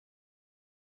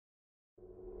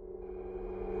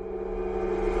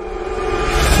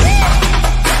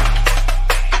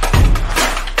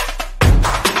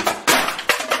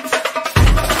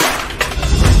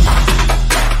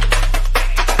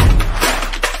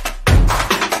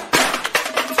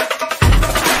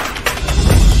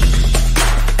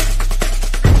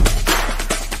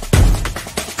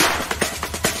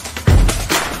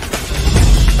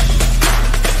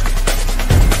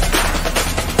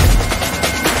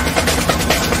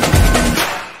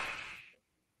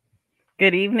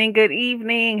Good evening. Good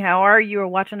evening. How are you? You're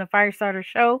watching the Firestarter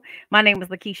Show. My name is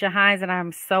Lakeisha Hines, and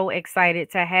I'm so excited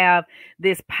to have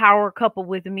this power couple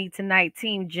with me tonight,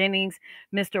 Team Jennings,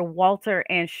 Mr. Walter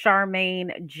and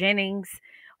Charmaine Jennings,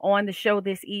 on the show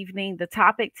this evening. The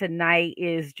topic tonight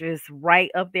is just right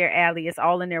up their alley. It's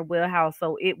all in their wheelhouse.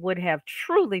 So it would have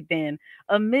truly been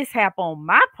a mishap on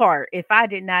my part if I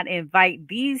did not invite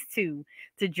these two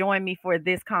to join me for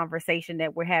this conversation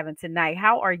that we're having tonight.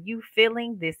 How are you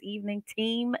feeling this evening,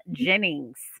 Team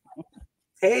Jennings?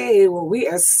 Hey, well, we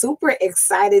are super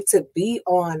excited to be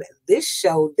on this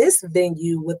show, this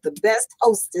venue with the best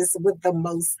hostess with the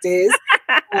mostest,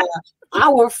 uh,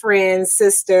 our friend,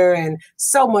 sister, and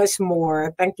so much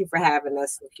more. Thank you for having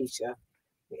us, Lakeisha.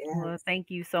 Well, Yes. thank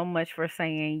you so much for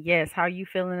saying yes. How are you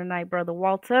feeling tonight, Brother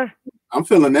Walter? I'm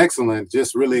feeling excellent.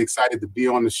 Just really excited to be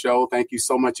on the show. Thank you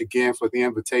so much again for the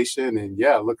invitation. And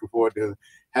yeah, looking forward to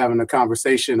having a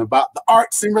conversation about the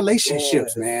arts and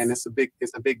relationships, man. Yes.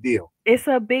 It's a big deal. It's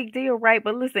a big deal, right?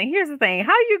 But listen, here's the thing.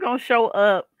 How you going to show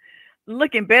up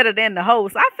looking better than the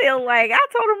host? I feel like I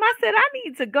told him, I said, I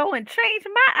need to go and change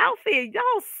my outfit.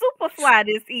 Y'all super fly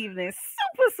this evening.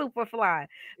 Super, super fly.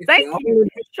 If Thank you you only,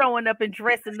 for showing up and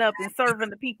dressing up and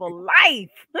serving the people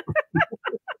life.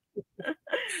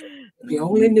 if you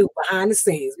only knew behind the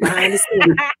scenes,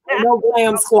 no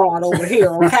glam squad over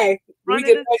here, okay? We front of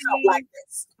can the make up like scenes,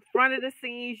 this. front of the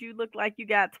scenes, you look like you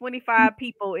got 25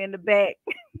 people in the back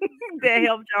that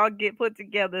helped y'all get put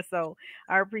together. So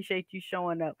I appreciate you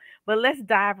showing up. But let's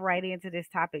dive right into this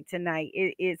topic tonight.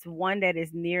 It's one that is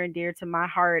near and dear to my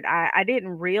heart. I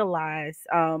didn't realize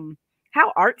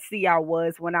how artsy I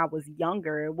was when I was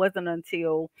younger. It wasn't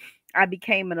until I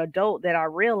became an adult that I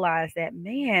realized that,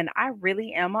 man, I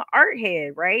really am an art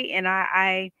head, right? And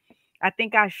I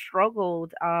think I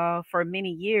struggled for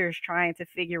many years trying to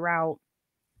figure out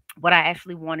what I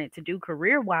actually wanted to do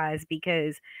career wise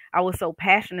because I was so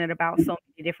passionate about so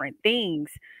many different things.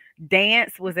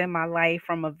 Dance was in my life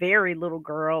from a very little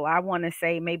girl. I want to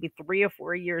say maybe 3 or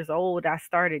 4 years old. I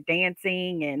started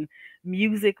dancing, and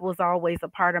music was always a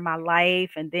part of my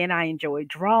life. And then I enjoyed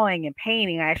drawing and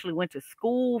painting. I actually went to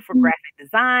school for graphic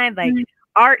design. Like,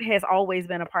 art has always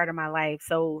been a part of my life.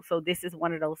 So this is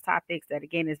one of those topics that,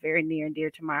 again, is very near and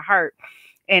dear to my heart.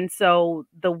 And so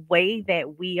the way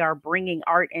that we are bringing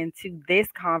art into this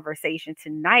conversation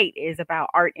tonight is about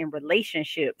art in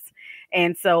relationships.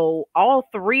 And so all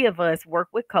three of us work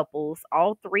with couples.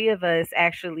 All three of us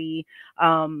actually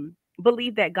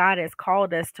believe that God has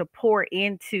called us to pour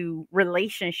into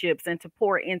relationships and to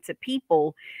pour into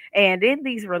people. And in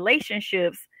these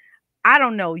relationships, I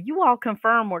don't know, you all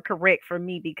confirm or correct for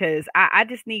me because I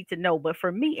just need to know. But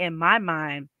for me, in my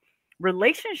mind,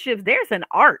 relationships, there's an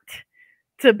art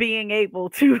to being able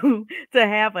to to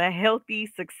have a healthy,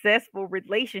 successful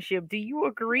relationship. Do you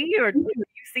agree, or do you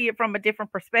see it from a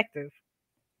different perspective?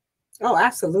 Oh,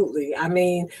 absolutely. I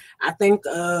mean, I think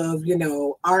of,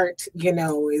 art,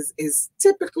 is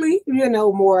typically,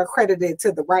 more accredited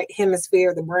to the right hemisphere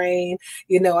of the brain,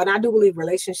 and I do believe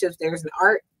relationships, there's an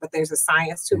art, but there's a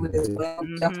science to it as well.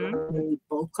 Hmm. Definitely need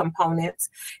both components.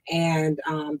 And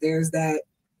there's that,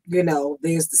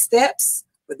 there's the steps,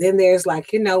 but then there's like,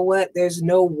 what? There's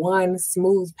no one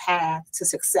smooth path to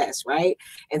success, right?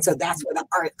 And so that's where the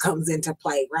art comes into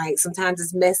play, right? Sometimes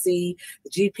it's messy. The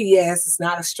GPS is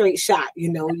not a straight shot.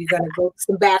 You're gonna go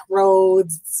some back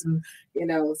roads, some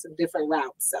different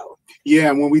routes. So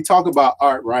Yeah, and when we talk about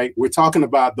art, right, we're talking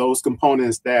about those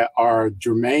components that are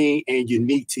germane and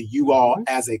unique to you all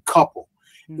as a couple.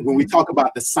 When we talk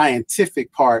about the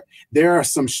scientific part, there are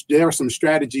some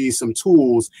strategies, some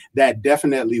tools that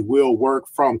definitely will work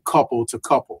from couple to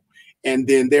couple. And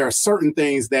then there are certain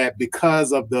things that,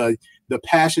 because of the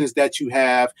passions that you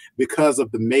have, because of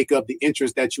the makeup, the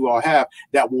interests that you all have,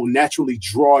 that will naturally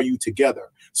draw you together.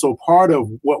 So part of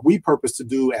what we purpose to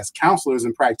do as counselors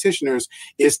and practitioners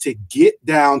is to get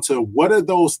down to what are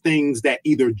those things that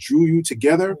either drew you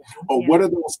together, or what are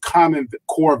those common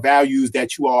core values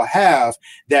that you all have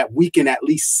that we can at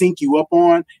least sync you up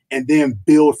on and then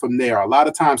build from there. A lot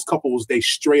of times couples, they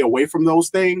stray away from those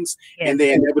things, and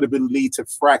they inevitably lead to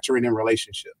fracturing in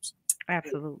relationships.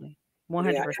 Absolutely. yeah.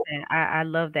 100%. I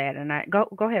love that. And I go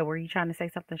ahead. Were you trying to say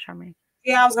something, Charmaine?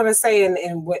 Yeah, I was gonna say, and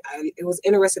it was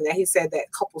interesting that he said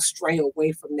that couples stray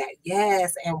away from that.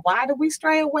 Yes, and why do we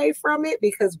stray away from it?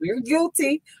 Because we're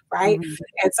guilty, right? Mhm.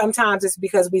 And sometimes it's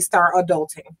because we start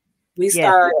adulting. We Yes.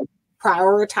 start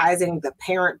prioritizing the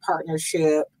parent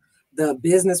partnership, the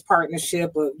business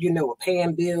partnership of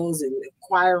paying bills and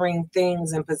acquiring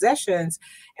things and possessions,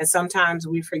 and sometimes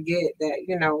we forget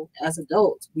that as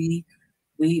adults we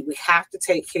have to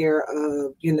take care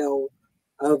of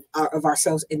of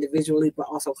ourselves individually, but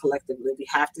also collectively. We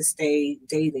have to stay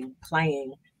dating,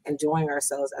 playing, enjoying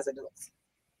ourselves as adults.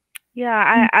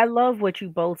 Yeah, I love what you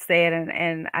both said,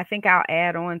 and I think I'll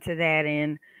add on to that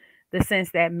in the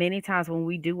sense that many times when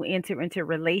we do enter into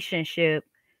relationship,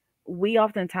 we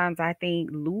oftentimes, I think,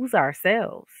 lose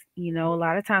ourselves. You know, a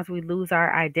lot of times we lose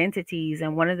our identities.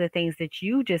 And one of the things that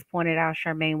you just pointed out,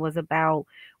 Charmaine, was about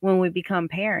when we become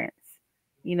parents.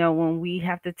 You know, when we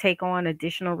have to take on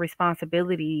additional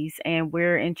responsibilities and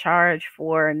we're in charge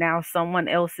for now someone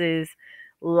else's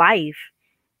life.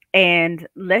 And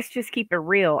let's just keep it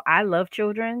real. I love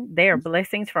children. They are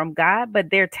blessings from God, but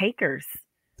they're takers.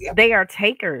 Yep. They are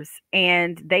takers,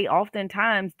 and they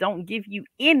oftentimes don't give you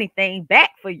anything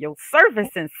back for your service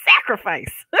and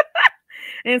sacrifice.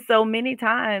 And so many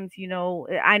times, you know,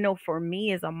 I know for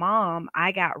me as a mom,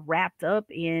 I got wrapped up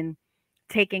in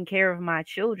taking care of my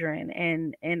children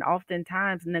and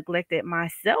oftentimes neglected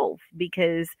myself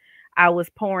because I was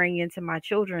pouring into my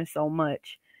children so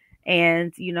much.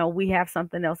 And you know, we have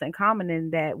something else in common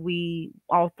in that we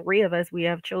all three of us we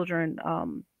have children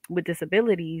with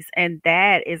disabilities, and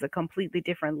that is a completely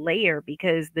different layer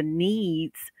because the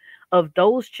needs of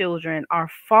those children are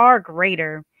far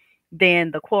greater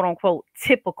than the quote unquote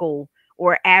typical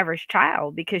or average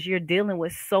child because you're dealing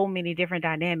with so many different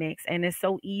dynamics, and it's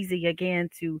so easy again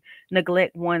to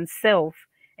neglect oneself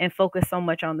and focus so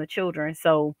much on the children.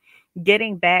 So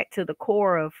getting back to the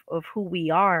core of who we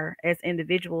are as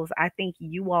individuals, I think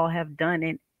you all have done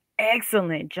an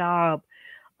excellent job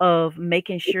of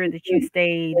making sure that you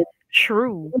stayed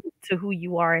true to who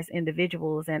you are as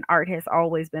individuals, and art has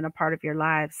always been a part of your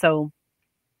lives. So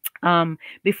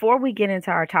before we get into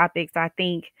our topics, I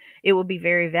think it will be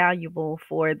very valuable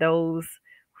for those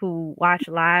who watch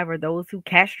live or those who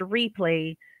catch the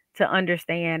replay to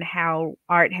understand how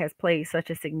art has played such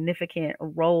a significant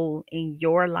role in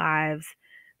your lives,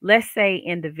 let's say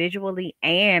individually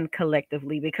and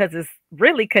collectively, because it's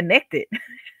really connected.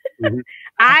 Mhm.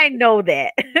 I know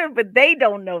that, but they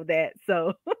don't know that.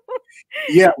 So,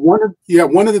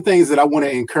 One of the things that I want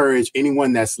to encourage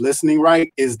anyone that's listening,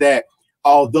 right, is that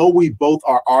although we both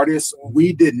are artists,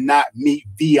 we did not meet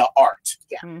via art.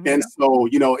 Yeah. And so,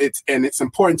 it's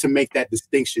important to make that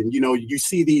distinction. You know, you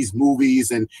see these movies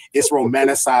and it's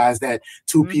romanticized that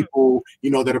two people,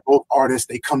 that are both artists,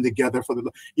 they come together for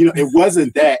it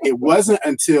wasn't that. It wasn't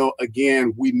until,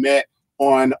 again, we met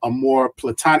on a more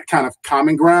platonic kind of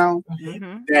common ground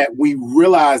that we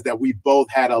realized that we both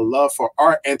had a love for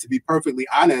art. And to be perfectly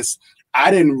honest, I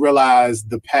didn't realize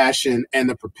the passion and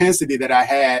the propensity that I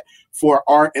had for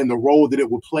art and the role that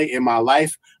it would play in my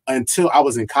life until I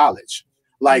was in college.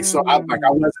 So I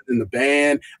wasn't in the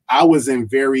band. I was in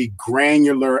very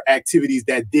granular activities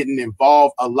that didn't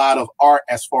involve a lot of art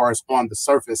as far as on the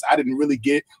surface. I didn't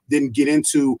get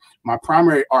into my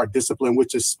primary art discipline,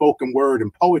 which is spoken word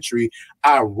and poetry.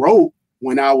 I wrote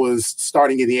when I was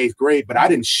starting in the 8th grade, but I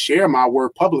didn't share my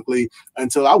work publicly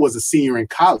until I was a senior in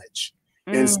college.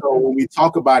 And so when we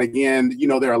talk about, again,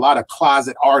 there are a lot of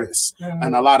closet artists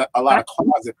and a lot of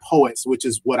closet poets, which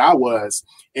is what I was.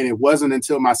 And it wasn't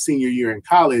until my senior year in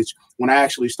college when I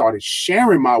actually started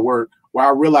sharing my work where I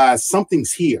realized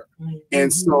something's here.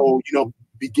 And so,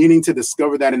 beginning to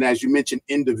discover that, and as you mentioned,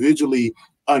 individually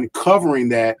uncovering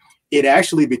that, it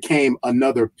actually became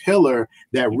another pillar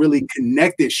that really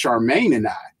connected Charmaine and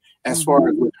I, as far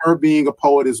as with her being a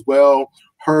poet as well,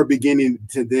 her beginning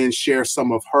to then share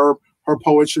some of her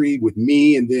poetry with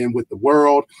me and then with the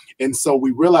world. And so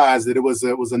we realized that it was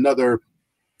another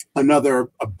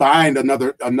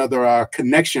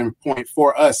connection point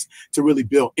for us to really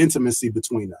build intimacy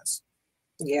between us.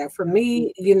 Yeah, for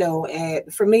me,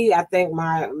 I think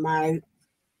my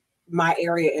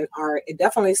area in art, it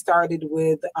definitely started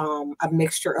with a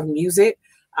mixture of music,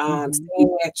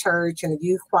 singing at church and the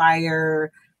youth choir,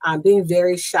 being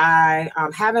very shy,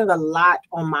 having a lot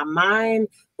on my mind,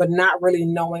 but not really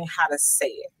knowing how to say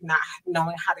it, not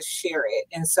knowing how to share it.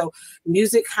 And so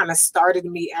music kind of started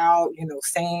me out,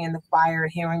 singing in the choir,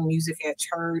 hearing music at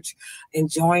church,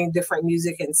 enjoying different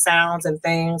music and sounds and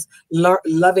things,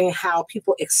 loving how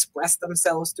people express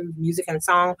themselves through music and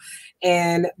song.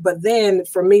 But then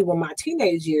for me, when my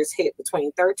teenage years hit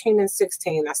between 13 and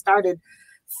 16, I started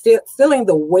feeling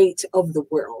the weight of the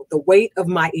world, the weight of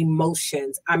my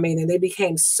emotions. And they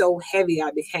became so heavy,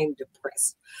 I became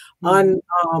depressed.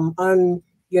 Unknown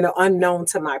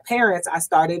to my parents, I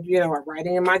started,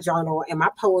 writing in my journal and my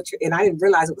poetry, and I didn't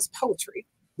realize it was poetry,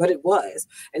 but it was,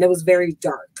 and it was very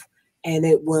dark, and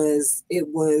it was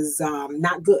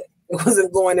not good. it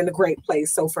wasn't going in a great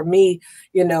place. So for me,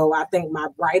 you know, I think my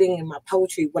writing and my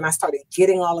poetry, when I started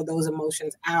getting all of those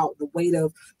emotions out, the weight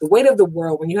of the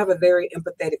world, when you have a very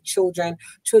empathetic children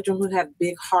who have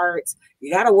big hearts,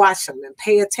 you got to watch them and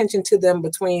pay attention to them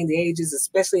between the ages,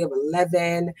 especially of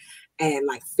 11 and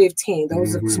like 15.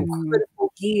 Those are some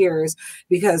critical years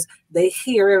because they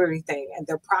hear everything and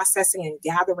they're processing and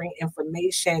gathering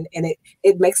information, and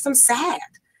it makes them sad,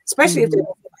 especially if they don't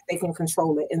feel like they can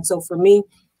control it. And so for me,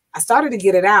 I started to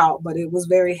get it out, but it was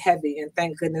very heavy. And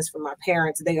thank goodness for my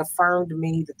parents. They affirmed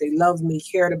me, that they loved me,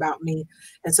 cared about me.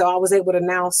 And so I was able to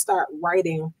now start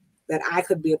writing that I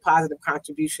could be a positive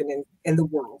contribution in the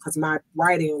world, because my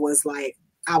writing was like,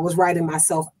 I was writing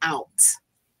myself out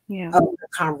of the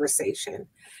conversation.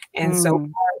 And so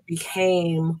art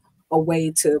became a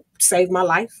way to save my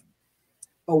life,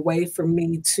 a way for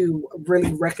me to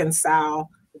really reconcile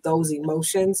those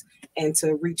emotions and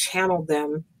to rechannel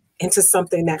them into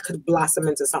something that could blossom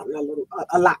into something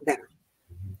a lot better.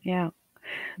 Yeah.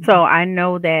 So I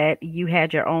know that you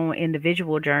had your own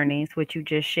individual journeys, which you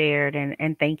just shared,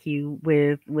 and thank you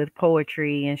with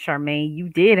poetry. And Charmaine, you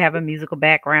did have a musical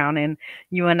background, and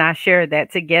you and I shared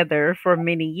that together for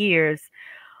many years.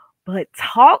 But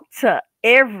talk to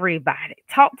everybody,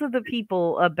 talk to the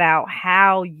people about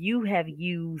how you have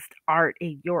used art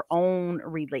in your own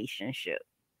relationship.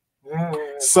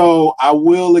 So I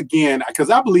will, again, because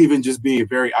I believe in just being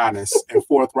very honest and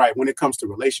forthright when it comes to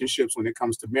relationships, when it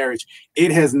comes to marriage.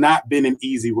 It has not been an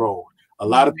easy road. A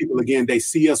lot of people, again, they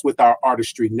see us with our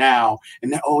artistry now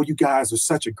and then, oh, you guys are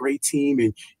such a great team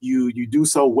and you do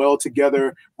so well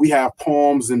together. We have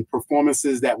poems and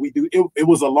performances that we do. It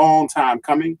was a long time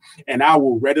coming. And I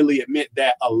will readily admit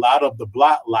that a lot of the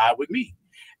block lied with me.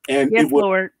 And yes, it was,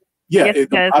 Lord. yeah,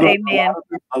 yes,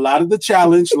 a lot of the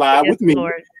challenge lied yes, with me.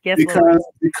 Lord. Yes,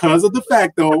 because of the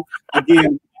fact, though,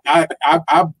 again,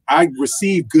 I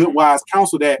received good, wise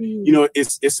counsel that, you know,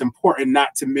 it's important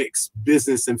not to mix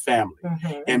business and family.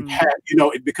 And, you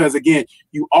know, because, again,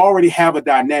 you already have a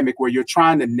dynamic where you're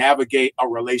trying to navigate a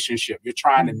relationship. You're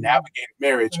trying to navigate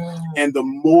marriage. And the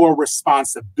more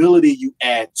responsibility you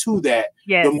add to that,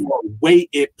 the more weight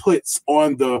it puts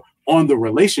on the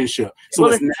relationship. So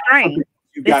it's now strain.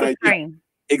 You gotta,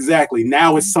 exactly.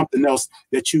 Now it's something else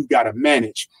that you've got to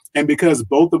manage. And because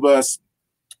both of us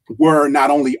were not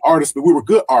only artists, but we were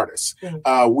good artists.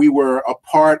 We were a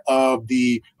part of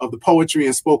the poetry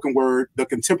and spoken word, the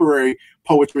contemporary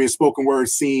poetry and spoken word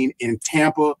scene in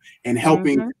Tampa, and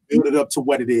helping build it up to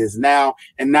what it is now.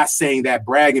 And not saying that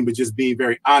bragging, but just being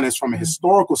very honest from a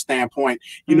historical standpoint,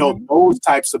 you know, those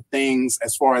types of things,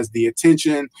 as far as the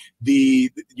attention,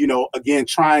 you know, again,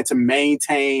 trying to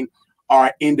maintain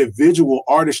our individual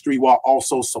artistry while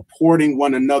also supporting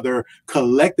one another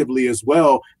collectively as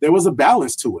well. There was a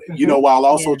balance to it, you know, while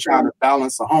also trying to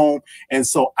balance a home. And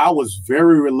so I was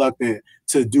very reluctant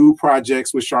to do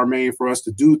projects with Charmaine, for us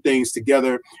to do things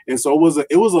together. And so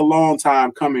it was a long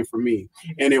time coming for me.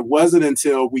 And it wasn't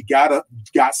until we got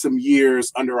some years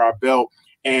under our belt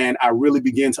and I really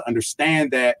began to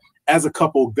understand that as a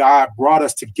couple, God brought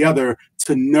us together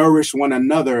to nourish one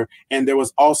another. And there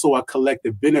was also a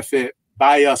collective benefit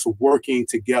by us working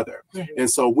together. And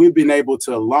so we've been able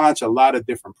to launch a lot of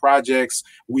different projects.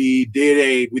 We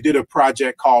did a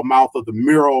project called Mouth of the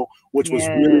Mural, which was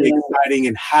really exciting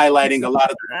and highlighting a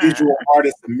lot of the visual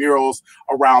artists and murals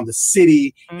around the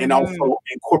city, and also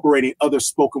incorporating other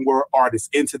spoken word artists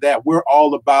into that. We're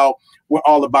all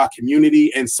about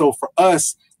community. And so for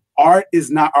us, art is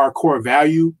not our core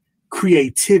value.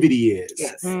 Creativity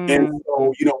is. And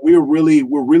so, you know, we're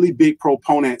really big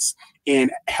proponents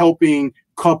in helping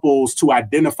couples to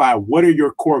identify what are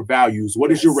your core values,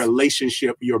 what is your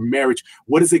relationship, your marriage,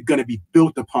 what is it going to be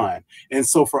built upon. And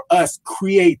so for us,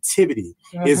 creativity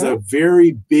is a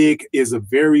very big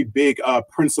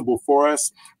principle for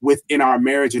us within our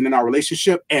marriage and in our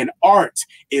relationship. And art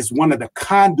is one of the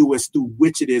conduits through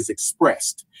which it is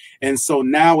expressed. And so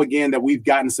now, again, that we've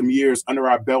gotten some years under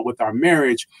our belt with our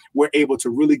marriage, we're able to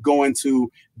really go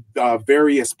into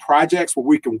various projects where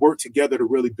we can work together to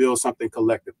really build something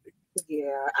collectively.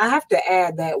 Yeah, I have to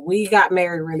add that we got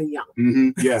married really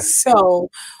young. Yes.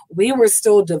 So we were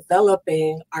still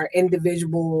developing our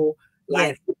individual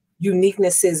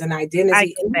uniquenesses and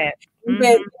identity.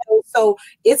 So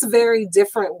it's very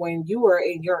different when you were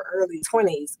in your early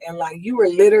 20s and like you were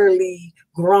literally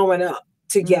growing up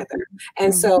together.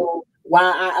 And so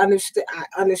while I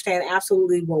understand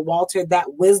absolutely what Walter,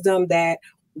 that wisdom that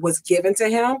was given to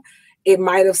him, it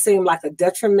might have seemed like a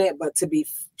detriment, but to be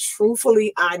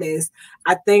truthfully honest,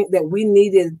 I think that we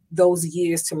needed those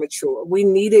years to mature. We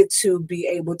needed to be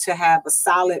able to have a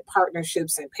solid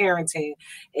partnerships and parenting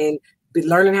and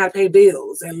learning how to pay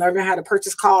bills and learning how to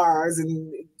purchase cars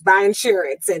and buy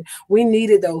insurance. And we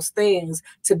needed those things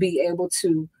to be able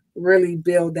to really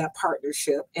build that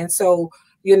partnership. And so,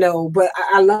 but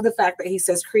I love the fact that he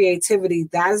says creativity,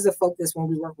 that is the focus when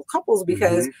we work with couples,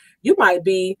 because you might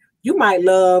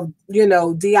love,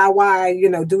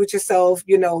 DIY, do it yourself,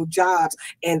 jobs,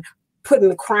 and putting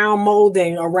the crown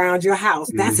molding around your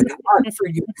house. That's an art for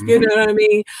you. You know what I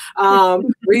mean?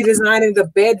 Redesigning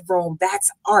the bedroom, that's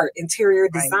art, interior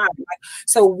design. Right?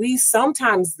 So we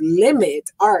sometimes limit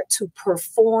art to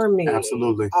performing art.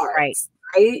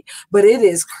 Right? But it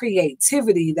is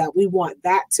creativity that we want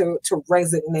that to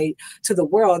resonate to the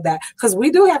world, that because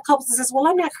we do have couples that says, well,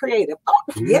 I'm not creative. Oh,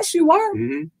 yes, you are.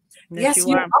 Yes,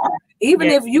 you are. Even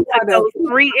if you are those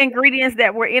 3 ingredients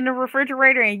that were in the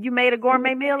refrigerator and you made a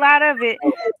gourmet meal out of it,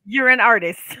 you're an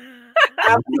artist.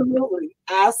 Absolutely.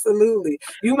 Absolutely.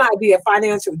 You might be a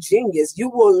financial genius. You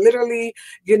will literally,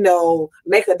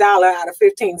 make $1 out of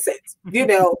 15 cents.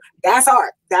 That's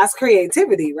art. That's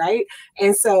creativity, right?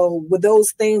 And so with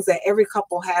those things, that every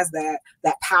couple has that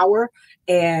power,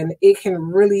 and it can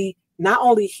really not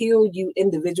only heal you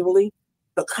individually,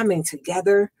 but coming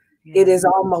together. It is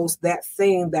almost that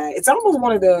thing that it's almost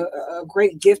one of the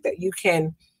great gift that you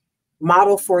can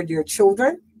model for your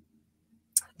children,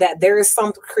 that there is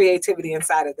some creativity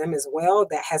inside of them as well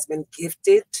that has been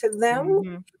gifted to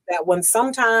them, that when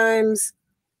sometimes,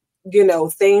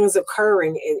 things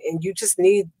occurring and you just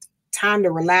need time to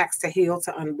relax, to heal,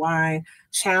 to unwind,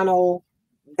 channel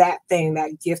that thing,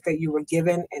 that gift that you were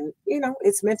given, and,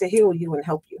 it's meant to heal you and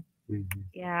help you.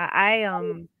 Yeah,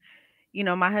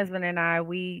 my husband and I,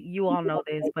 you all know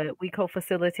this, but we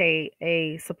co-facilitate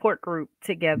a support group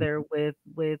together with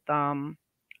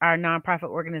our nonprofit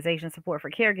organization, Support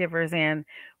for Caregivers. And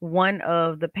one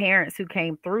of the parents who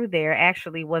came through there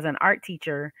actually was an art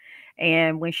teacher.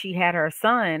 And when she had her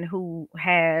son, who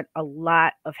had a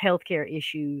lot of healthcare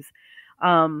issues,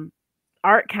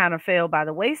 art kind of fell by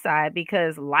the wayside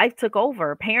because life took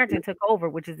over, parenting took over,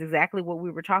 which is exactly what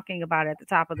we were talking about at the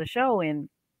top of the show. And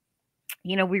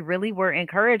we really were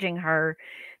encouraging her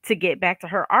to get back to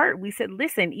her art. We said,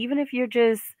 listen, even if you're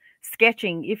just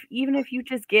sketching, even if you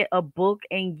just get a book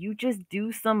and you just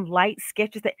do some light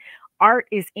sketches, that art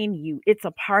is in you. It's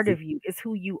a part of you. It's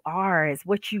who you are. It's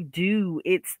what you do.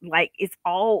 It's like, it's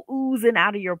all oozing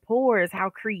out of your pores, how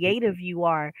creative you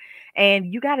are.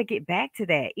 And you got to get back to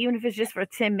that, even if it's just for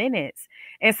 10 minutes.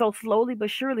 And so slowly but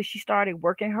surely, she started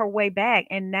working her way back.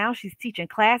 And now she's teaching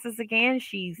classes again.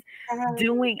 She's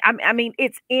doing, I mean,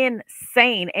 it's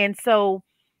insane. And so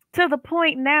to the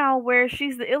point now where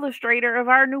she's the illustrator of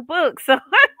our new book. So I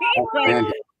mean,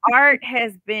 like, art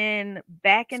has been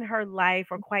back in her life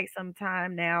for quite some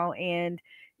time now. And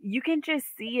you can just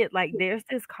see it, like there's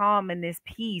this calm and this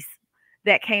peace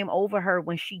that came over her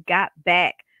when she got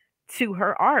back to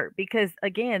her art, because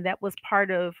again, that was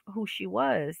part of who she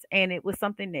was, and it was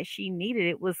something that she needed.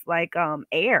 It was like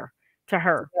air to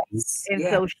her. And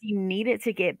so she needed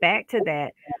to get back to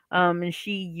that. And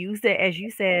she used it, as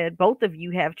you said, both of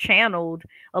you have channeled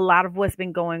a lot of what's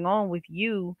been going on with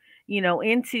you,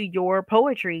 into your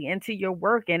poetry, into your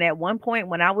work. And at one point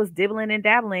when I was dibbling and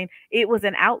dabbling, it was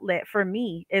an outlet for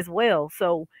me as well.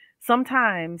 So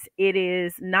sometimes it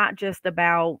is not just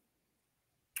about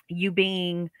you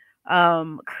being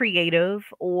creative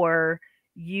or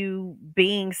you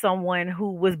being someone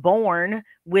who was born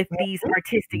with these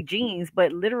artistic genes,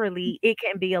 but literally it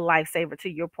can be a lifesaver, to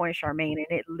your point, Charmaine,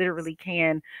 and it literally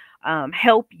can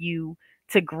help you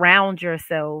to ground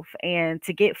yourself and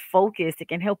to get focused. It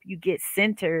can help you get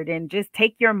centered and just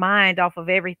take your mind off of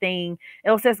everything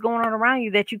else that's going on around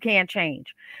you that you can't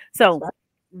change. So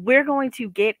we're going to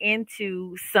get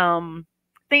into some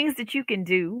things that you can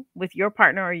do with your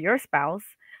partner or your spouse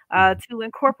to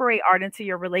incorporate art into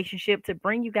your relationship, to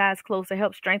bring you guys closer,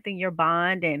 help strengthen your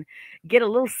bond, and get a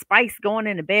little spice going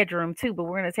in the bedroom too. But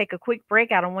we're going to take a quick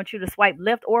break. I don't want you to swipe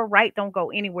left or right. Don't go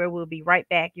anywhere. We'll be right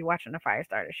back. You're watching the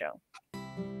Firestarter Show.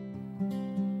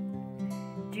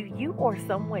 Do you or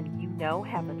someone you know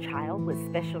have a child with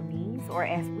special needs, or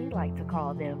as we like to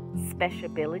call them, special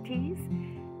abilities?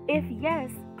 If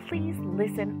yes, please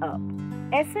listen up.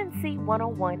 SNC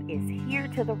 101 is here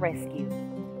to the rescue.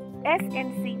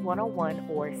 SNC 101,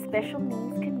 or Special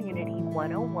Needs Community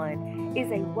 101,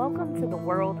 is a welcome to the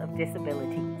world of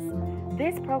disabilities.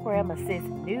 This program assists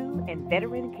new and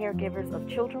veteran caregivers of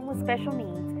children with special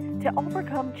needs to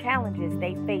overcome challenges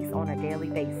they face on a daily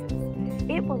basis.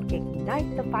 It will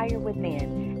ignite the fire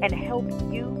within and help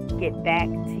you get back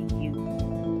to you.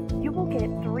 You will get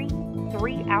 3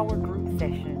 3-hour group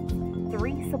sessions,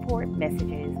 3 support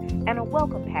messages, and a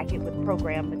welcome packet with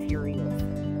program materials.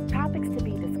 Topics to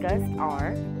be discussed discussed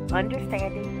are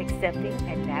understanding, accepting,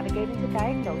 and navigating the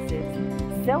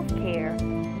diagnosis, self care,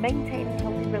 maintaining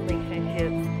healthy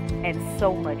relationships, and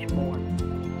so much more.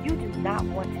 You do not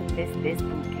want to miss this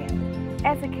boot camp.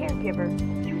 As a caregiver,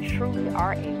 you truly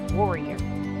are a warrior.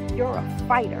 You're a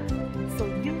fighter. So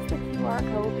use the QR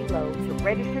code below to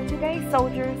register today,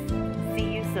 soldiers.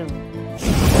 See you soon.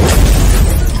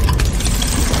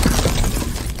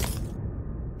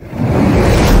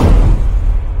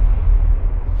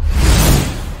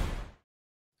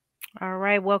 All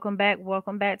right, welcome back.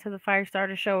 Welcome back to the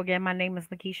Firestarter Show. Again, my name is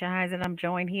Lakeisha Hines, and I'm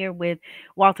joined here with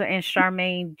Walter and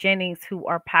Charmaine Jennings, who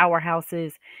are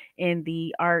powerhouses in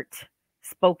the art,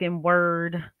 spoken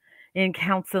word, in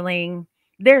counseling.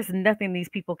 There's nothing these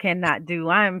people cannot do.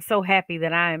 I am so happy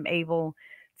that I am able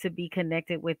to be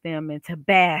connected with them and to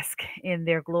bask in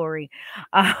their glory.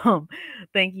 Um,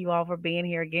 Thank you all for being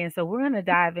here again. So, we're going to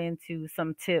dive into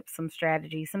some tips, some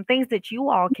strategies, some things that you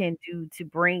all can do to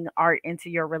bring art into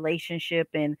your relationship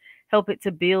and help it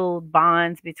to build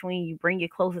bonds between you, bring you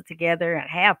closer together and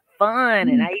have fun.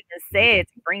 And I even said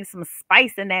to bring some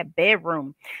spice in that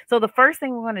bedroom. So, the first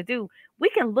thing we're going to do, we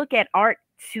can look at art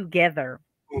together.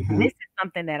 And this is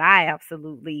something that I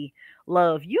absolutely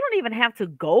love. You don't even have to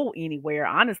go anywhere.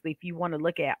 Honestly, if you want to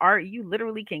look at art, you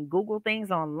literally can Google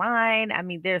things online. I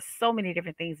mean, there's so many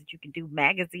different things that you can do,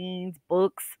 magazines,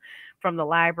 books from the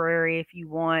library if you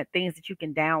want, things that you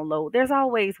can download. There's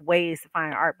always ways to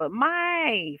find art, but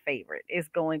my favorite is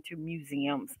going to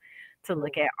museums to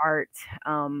look at art.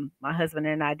 My husband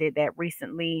and I did that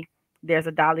recently. There's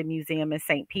a Dolly Museum in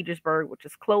St. Petersburg, which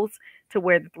is close to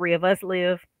where the three of us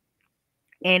live.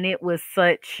 And it was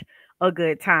such a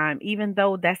good time. Even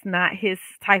though that's not his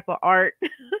type of art,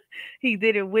 he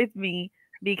did it with me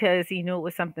because he knew it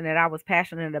was something that I was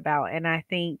passionate about. And I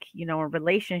think, in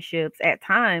relationships, at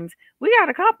times, we got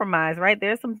to compromise, right?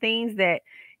 There's some things that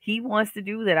he wants to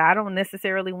do that I don't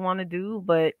necessarily want to do,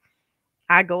 but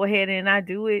I go ahead and I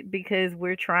do it because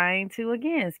we're trying to,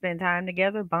 again, spend time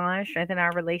together, bond, strengthen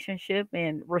our relationship,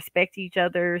 and respect each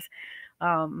other's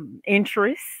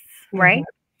interests, right?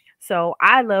 So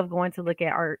I love going to look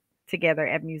at art together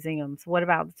at museums. What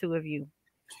about the two of you?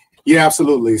 Yeah,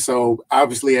 absolutely. So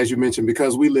obviously, as you mentioned,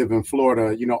 because we live in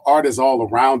Florida, art is all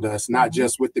around us, not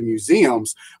just with the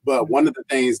museums, but one of the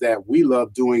things that we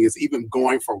love doing is even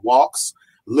going for walks,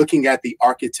 looking at the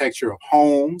architecture of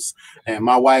homes. And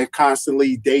my wife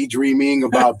constantly daydreaming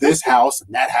about this house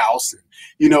and that house,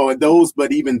 and those,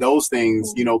 but even those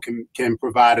things, can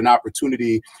provide an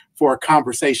opportunity for a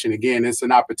conversation. Again, it's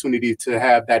an opportunity to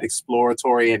have that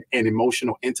exploratory and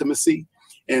emotional intimacy.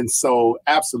 And so,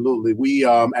 absolutely, we,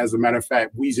 as a matter of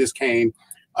fact, we just came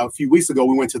a few weeks ago.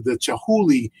 We went to the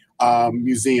Chihuly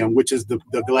Museum, which is the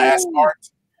glass art,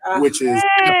 which is,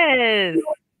 yes.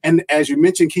 And as you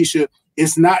mentioned, Keesha,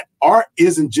 it's not, art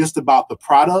isn't just about the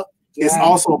product. It's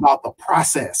also about the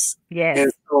process. Yes.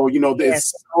 And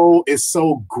so, it's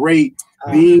so great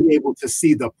being able to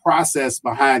see the process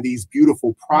behind these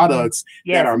beautiful products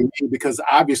that are made, because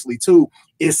obviously too,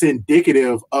 it's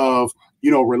indicative of,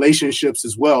 relationships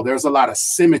as well. There's a lot of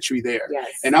symmetry there.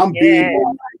 And I'm big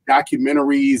on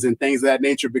documentaries and things of that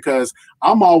nature, because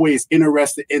I'm always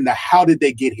interested in how did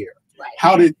they get here?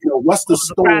 How did, what's the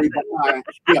story behind,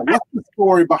 what's the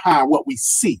story behind what we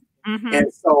see? And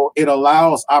so it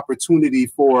allows opportunity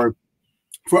for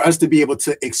us to be able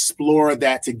to explore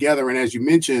that together. And as you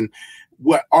mentioned,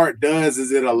 what art does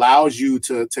is it allows you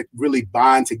to really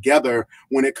bond together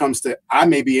when it comes to, I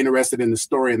may be interested in the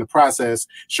story and the process.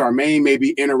 Charmaine may be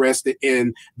interested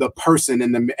in the person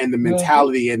and the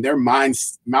mentality and their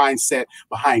mindset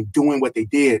behind doing what they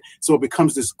did. So it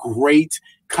becomes this great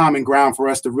common ground for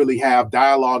us to really have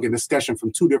dialogue and discussion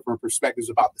from two different perspectives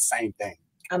about the same thing.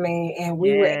 I mean, and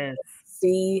we were able to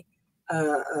see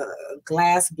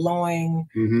glass blowing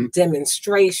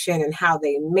demonstration and how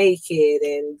they make it,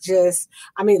 and just,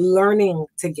 learning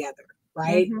together,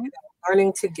 right?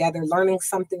 Learning together, learning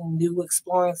something new,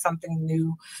 exploring something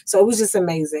new. So it was just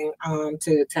amazing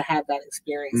to have that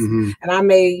experience. And I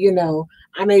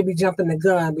may be jumping the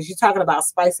gun, but you're talking about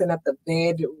spicing up the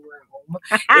bedroom.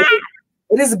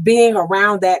 It is being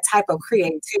around that type of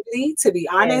creativity, to be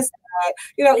honest.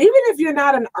 Even if you're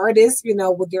not an artist,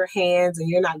 with your hands, and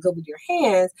you're not good with your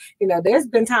hands, there's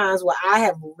been times where I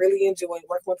have really enjoyed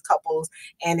working with couples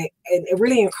and it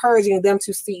really encouraging them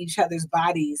to see each other's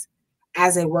bodies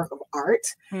as a work of art,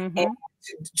 and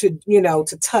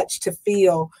to touch, to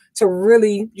feel, to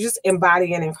really just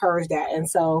embody and encourage that. And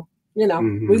so, we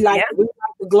like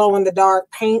the glow in the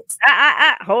dark paints.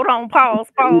 Hold on, pause.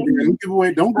 Don't give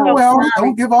away, don't go out,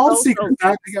 don't give all the secrets.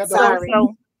 Sorry.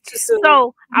 Too soon.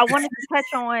 So I wanted to touch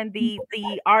on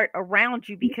the art around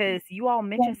you because you all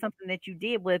mentioned something that you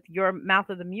did with your Mouth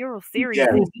of the Mural series, Yeah.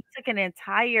 and you took an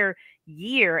entire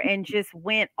year and just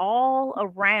went all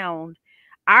around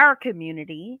our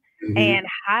community Hmm. and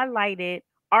highlighted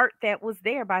art that was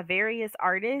there by various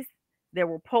artists. There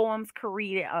were poems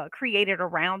created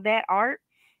around that art,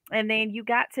 and then you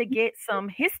got to get some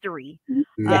history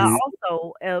Yes.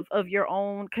 also of your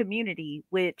own community,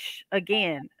 which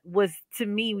again was to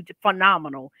me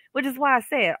phenomenal. Which is why I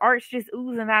said art's just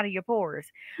oozing out of your pores.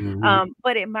 Hmm.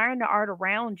 But admiring the art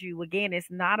around you again,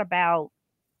 it's not about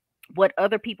what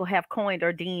other people have coined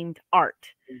or deemed art,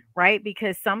 right?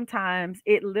 Because sometimes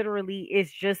it literally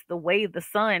is just the way the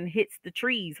sun hits the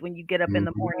trees when you get up in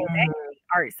the Hmm. morning. That can be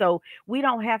art. So we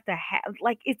don't have to have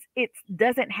like it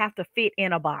doesn't have to fit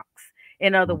in a box.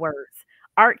 In other words,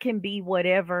 art can be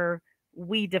whatever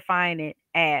we define it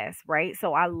as, right?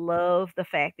 So I love the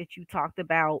fact that you talked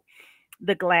about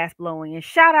the glass blowing, and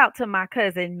shout out to my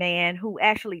cousin, man, who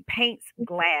actually paints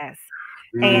glass,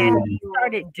 and Hmm. he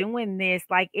started doing this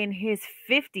like in his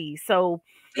 50s. So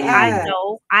I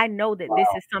Yeah. know that this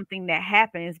is something that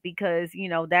happens because,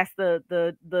 that's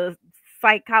the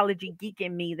psychology geek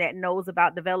in me that knows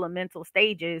about developmental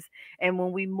stages. And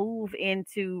when we move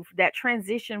into that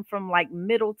transition from like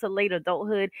middle to late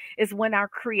adulthood is when our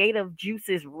creative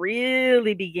juices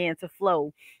really begin to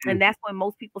flow. And that's when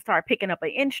most people start picking up an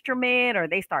instrument or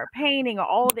they start painting or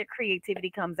all their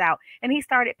creativity comes out. And he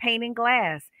started painting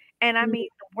glass. And I mean,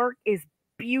 the work is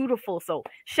beautiful. So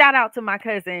shout out to my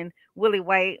cousin Willie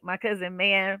White, my cousin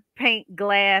man, paint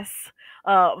glass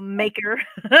maker.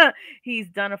 He's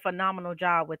done a phenomenal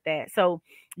job with that. So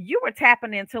you were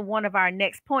tapping into one of our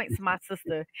next points, my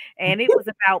sister, and it was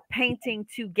about painting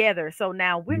together. So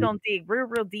now we're gonna dig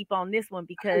real deep on this one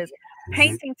because Yes.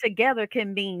 painting together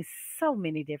can mean so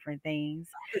many different things.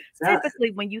 It does.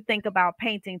 Typically, when you think about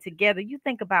painting together, you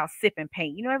think about sip and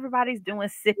paint. Everybody's doing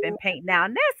sip and paint now,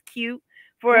 and that's cute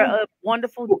for Yeah. a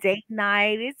wonderful date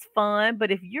night. It's fun, but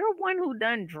if you're one who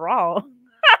doesn't draw,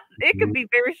 it could be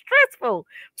very stressful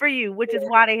for you, which is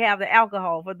why they have the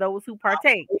alcohol for those who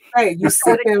partake. Hey, you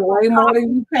But it, sipping way more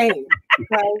than you paying.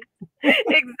 Okay.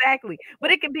 exactly. But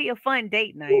it can be a fun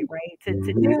date night, right? To do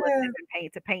a Yeah. sip and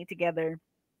paint, to paint together,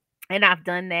 and I've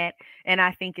done that, and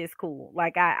I think it's cool.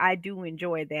 Like I do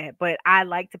enjoy that, but I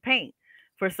like to paint.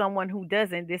 For someone who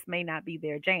doesn't, this may not be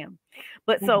their jam.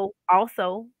 But so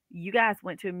also, you guys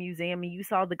went to a museum and you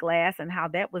saw the glass and how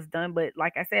that was done. But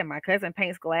like I said, my cousin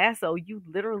paints glass, so you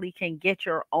literally can get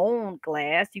your own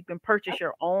glass. You can purchase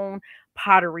your own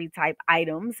pottery type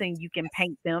items and you can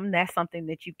paint them. That's something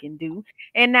that you can do.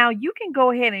 And now you can go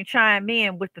ahead and chime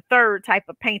in with the third type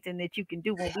of painting that you can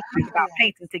do when we talk about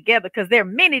painting together, because there are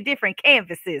many different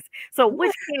canvases. So,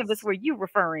 which canvas were you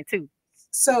referring to?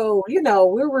 So,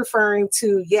 we're referring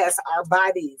to, yes, our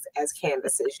bodies as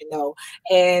canvases,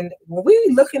 and when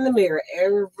we look in the mirror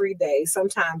every day,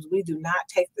 sometimes we do not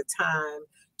take the time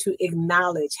to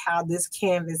acknowledge how this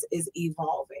canvas is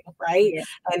evolving, right? Yeah.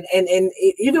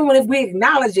 Even when if we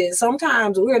acknowledge it,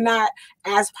 sometimes we're not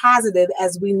as positive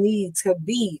as we need to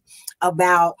be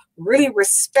about really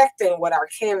respecting what our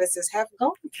canvases have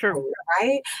gone True. through,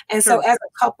 right? And so True. as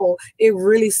a couple, it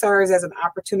really serves as an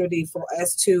opportunity for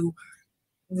us to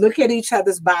look at each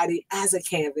other's body as a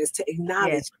canvas, to Yes.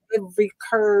 acknowledge every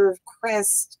curve,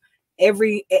 crest,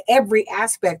 every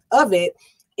aspect of it,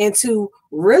 and to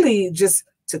really just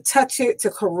to touch it, to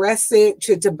caress it,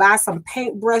 to buy some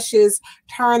paint brushes,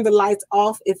 turn the lights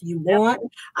off if you Yep.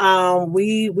 want.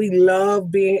 We love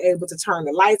being able to turn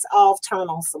the lights off, turn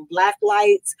on some black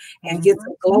lights, and get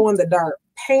some glow in the dark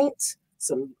paint,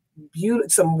 some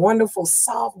wonderful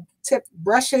soft tip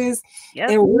brushes, Yep.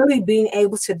 and really being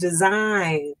able to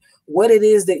design what it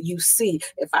is that you see.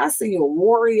 If I see a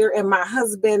warrior in my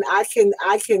husband, I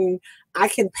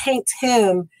can paint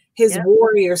him his Yep.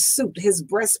 warrior suit, his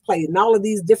breastplate, and all of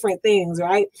these different things,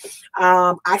 right?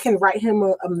 I can write him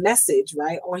a message,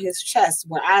 right, on his chest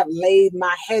where I've laid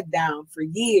my head down for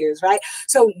years, right?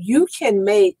 So you can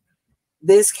make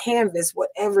this canvas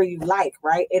whatever you like,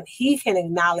 right? And he can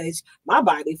acknowledge my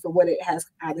body for what it has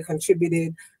either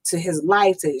contributed to his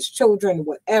life, to his children,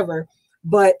 whatever.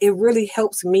 But it really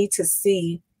helps me to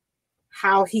see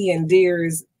how he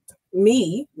endears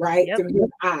me, right, Yep. through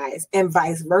his eyes, and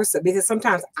vice versa. Because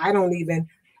sometimes I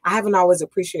haven't always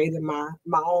appreciated my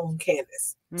own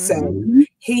canvas. So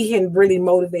he can really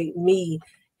motivate me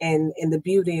and the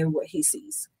beauty in what he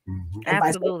sees, and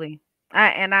vice versa. Absolutely.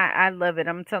 I love it.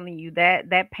 I'm telling you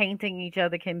that painting each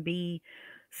other can be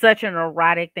such an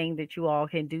erotic thing that you all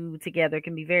can do together. It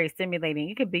can be very stimulating.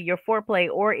 It could be your foreplay,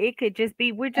 or it could just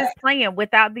be we're just playing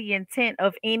without the intent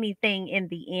of anything in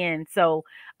the end. So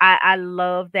I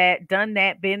love that. Done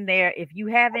that, been there. If you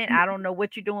haven't, I don't know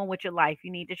what you're doing with your life.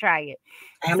 You need to try it.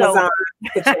 So Amazon,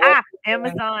 put your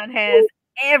Amazon has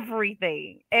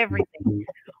everything, everything.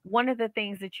 One of the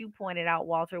things that you pointed out,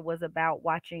 Walter, was about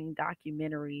watching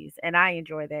documentaries, and I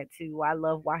enjoy that too. I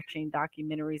love watching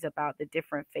documentaries about the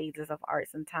different phases of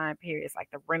arts and time periods, like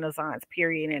the Renaissance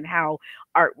period, and how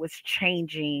art was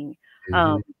changing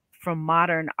Mm-hmm. um, from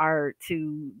modern art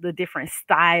to the different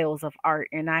styles of art.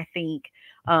 And I think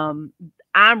um,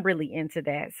 I'm really into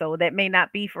that. So that may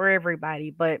not be for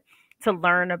everybody, but to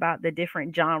learn about the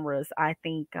different genres, I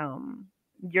think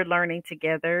you're learning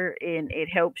together, and it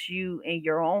helps you in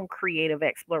your own creative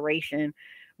exploration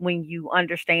when you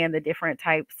understand the different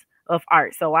types of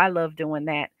art. So I love doing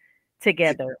that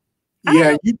together. I don't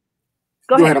Yeah, know. you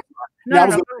Go go ahead. ahead. No, Yeah, I no,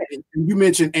 was no. gonna Go ahead. say,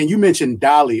 and you mentioned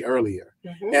Dolly earlier.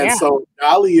 And Yeah. so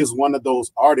Dolly is one of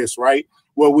those artists, right?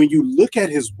 Well, when you look at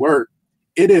his work,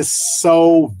 it is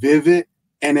so vivid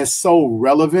and it's so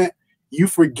relevant. You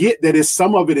forget that it's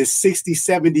some of it is 60,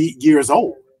 70 years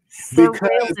old.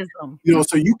 Because Surrealism.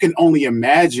 so you can only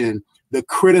imagine the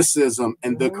criticism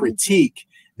and the critique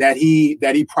that he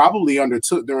probably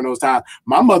undertook during those times.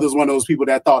 My mother's one of those people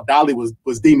that thought Dolly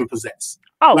was demon possessed.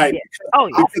 Oh Like yeah. Oh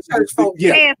yeah. off the church folk.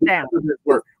 yeah, Hands down.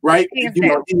 work, right? Hands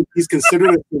down. He's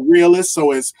considered a realist,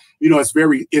 so it's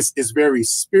very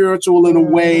spiritual in a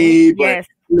way, but Yes.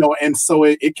 and so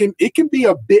it can be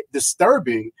a bit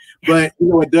disturbing, but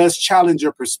it does challenge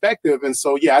your perspective. And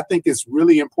so yeah, I think it's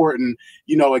really important,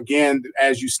 again,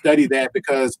 as you study that,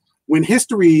 because when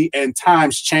history and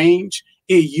times change,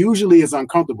 it usually is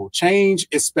uncomfortable. Change,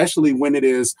 especially when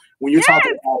you're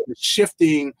talking Yes. about the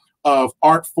shifting of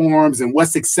art forms and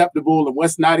what's acceptable and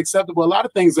what's not acceptable. A lot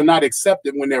of things are not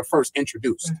accepted when they're first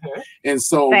introduced. And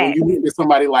so when Facts. you look at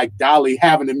somebody like Dolly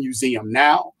having a museum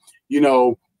now,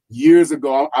 years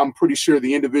ago, I'm pretty sure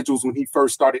the individuals, when he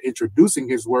first started introducing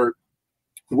his work,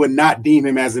 would not deem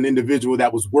him as an individual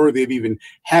that was worthy of even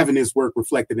having his work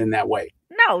reflected in that way.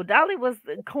 No, Dolly was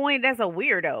coined as a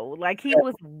weirdo. Like he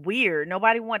was weird.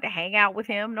 Nobody wanted to hang out with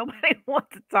him. Nobody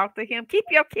wanted to talk to him. Keep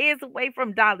your kids away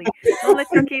from Dolly. Don't let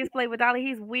your kids play with Dolly.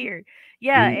 He's weird.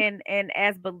 Yeah, Mhm, and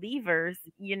as believers,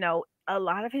 a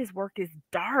lot of his work is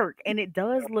dark and it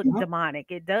does look demonic.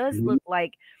 It does mhm, look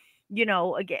like,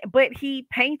 again, but he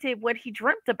painted what he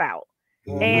dreamt about.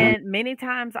 mhm, And many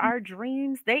times our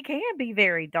dreams, they can be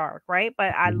very dark, right?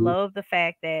 But I mhm, love the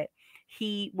fact that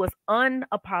he was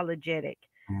unapologetic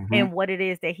mhm, in what it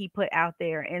is that he put out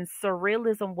there. And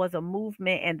surrealism was a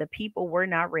movement and the people were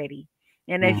not ready.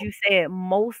 And mhm, as you said,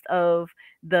 most of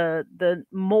the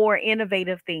more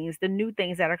innovative things, the new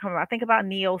things that are coming out, I think about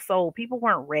neo soul, people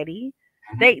weren't ready.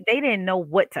 mhm, They didn't know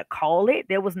what to call it.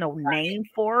 There was no name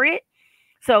for it.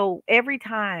 So every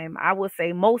time, I will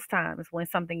say most times when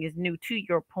something is new, to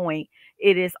your point,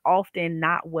 it is often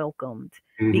not welcomed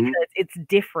mhm, because it's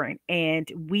different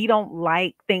and we don't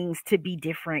like things to be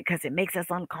different because it makes us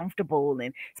uncomfortable,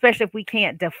 and especially if we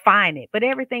can't define it. But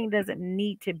everything doesn't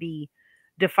need to be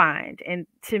defined. And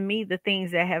to me, the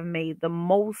things that have made the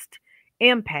most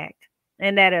impact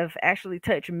and that have actually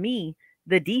touched me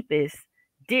the deepest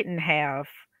didn't have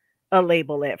a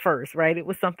label at first, right? It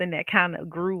was something that kind of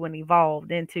grew and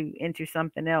evolved into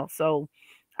something else. So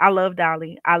I love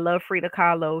Dolly. I love Frida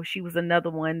Kahlo. She was another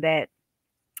one that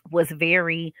was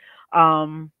very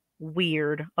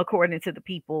weird according to the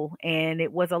people, and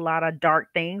it was a lot of dark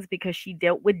things because she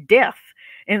dealt with death.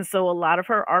 And so a lot of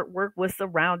her artwork was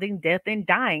surrounding death and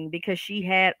dying because she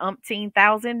had umpteen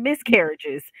thousand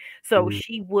miscarriages. So mhm,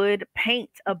 she would paint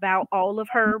about all of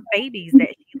her babies that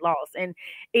she lost, and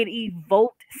it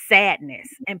evoked sadness,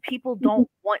 and people don't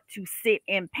want to sit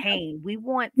in pain. We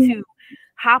want to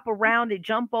hop around it,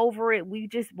 jump over it. We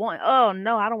just want, oh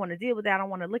no, I don't want to deal with that. I don't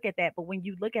want to look at that. But when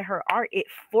you look at her art, it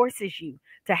forces you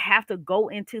to have to go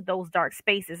into those dark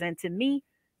spaces. And to me,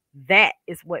 that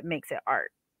is what makes it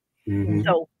art. mhm,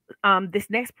 So, this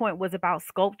next point was about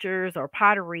sculptures or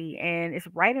pottery, and it's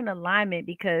right in alignment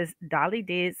because Dolly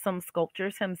did some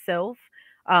sculptures himself.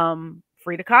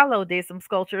 Frida Kahlo did some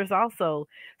sculptures also.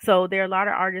 So there are a lot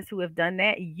of artists who have done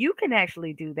that. You can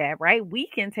actually do that, right? We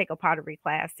can take a pottery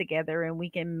class together and we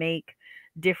can make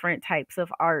different types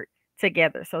of art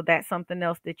together. So that's something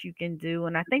else that you can do.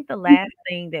 And I think the last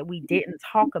thing that we didn't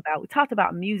talk about, we talked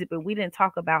about music, but we didn't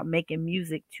talk about making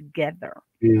music together.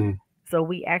 mhm, So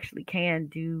we actually can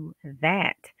do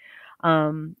that.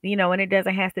 And it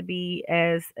doesn't have to be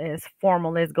as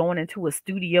formal as going into a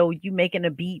studio, you making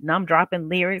a beat and I'm dropping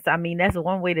lyrics. I mean, that's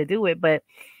one way to do it, but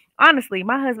honestly,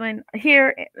 my husband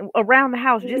here around the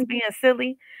house just being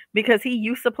silly because he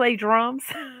used to play drums.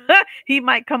 He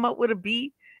might come up with a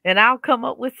beat and I'll come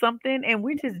up with something and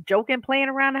we're just joking, playing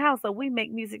around the house. So we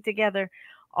make music together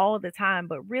all the time.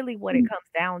 But really, what it comes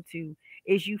down to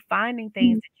is you finding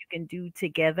things that you can do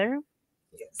together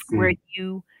Yes. where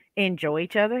you enjoy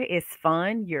each other. It's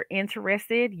fun. You're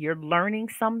interested. You're learning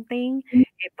something.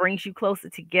 It brings you closer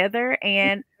together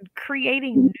and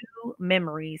creating new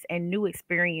memories and new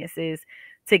experiences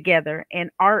together. And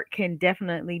art can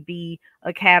definitely be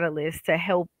a catalyst to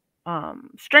help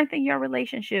strengthen your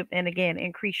relationship and again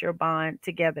increase your bond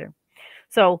together.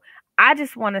 So I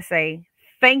just want to say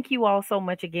thank you all so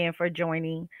much again for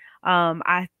joining.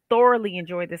 I thoroughly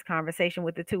enjoyed this conversation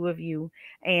with the two of you.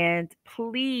 And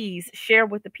please share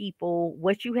with the people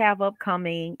what you have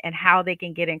upcoming and how they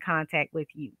can get in contact with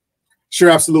you. Sure,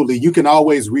 absolutely. You can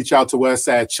always reach out to us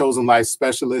at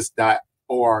chosenlifespecialist.org.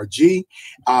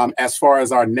 As far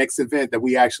as our next event that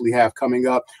we actually have coming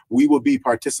up, we will be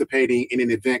participating in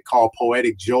an event called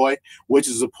Poetic Joy, which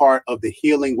is a part of the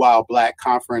Healing While Black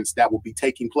conference that will be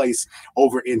taking place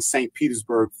over in St.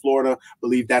 Petersburg, Florida. I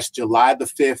believe that's July the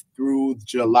 5th through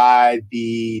July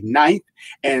the 9th.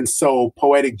 And so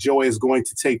Poetic Joy is going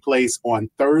to take place on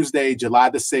Thursday, July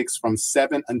the 6th from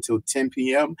 7 until 10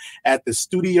 p.m. at the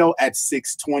studio at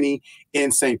 620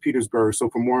 in St. Petersburg. So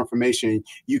for more information,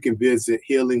 you can visit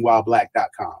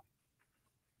healingwhileblack.com.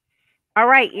 All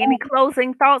right. Any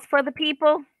closing thoughts for the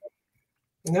people?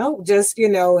 No, just,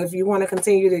 if you want to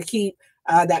continue to keep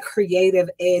that creative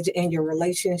edge in your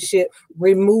relationship,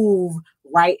 remove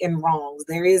right and wrongs.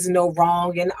 There is no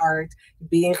wrong in art,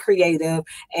 being creative,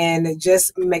 and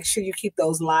just make sure you keep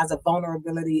those lines of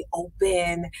vulnerability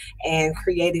open and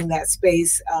creating that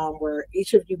space where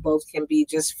each of you both can be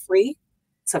just free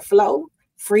to flow,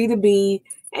 free to be,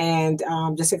 and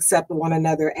just accept one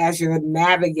another as you're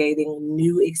navigating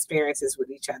new experiences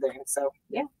with each other. And so,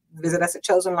 yeah, visit us at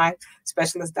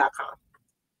chosenlifespecialist.com.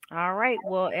 All right.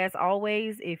 Well, as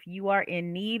always, if you are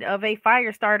in need of a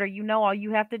fire starter, all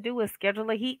you have to do is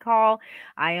schedule a heat call.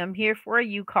 I am here for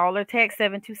you. Call or text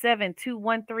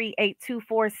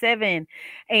 727-213-8247.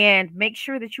 And make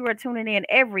sure that you are tuning in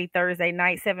every Thursday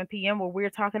night, 7 p.m., where we're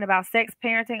talking about sex,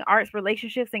 parenting, arts,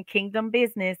 relationships, and kingdom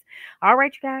business. All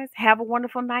right, you guys, have a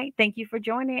wonderful night. Thank you for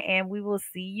joining, and we will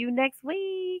see you next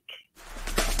week.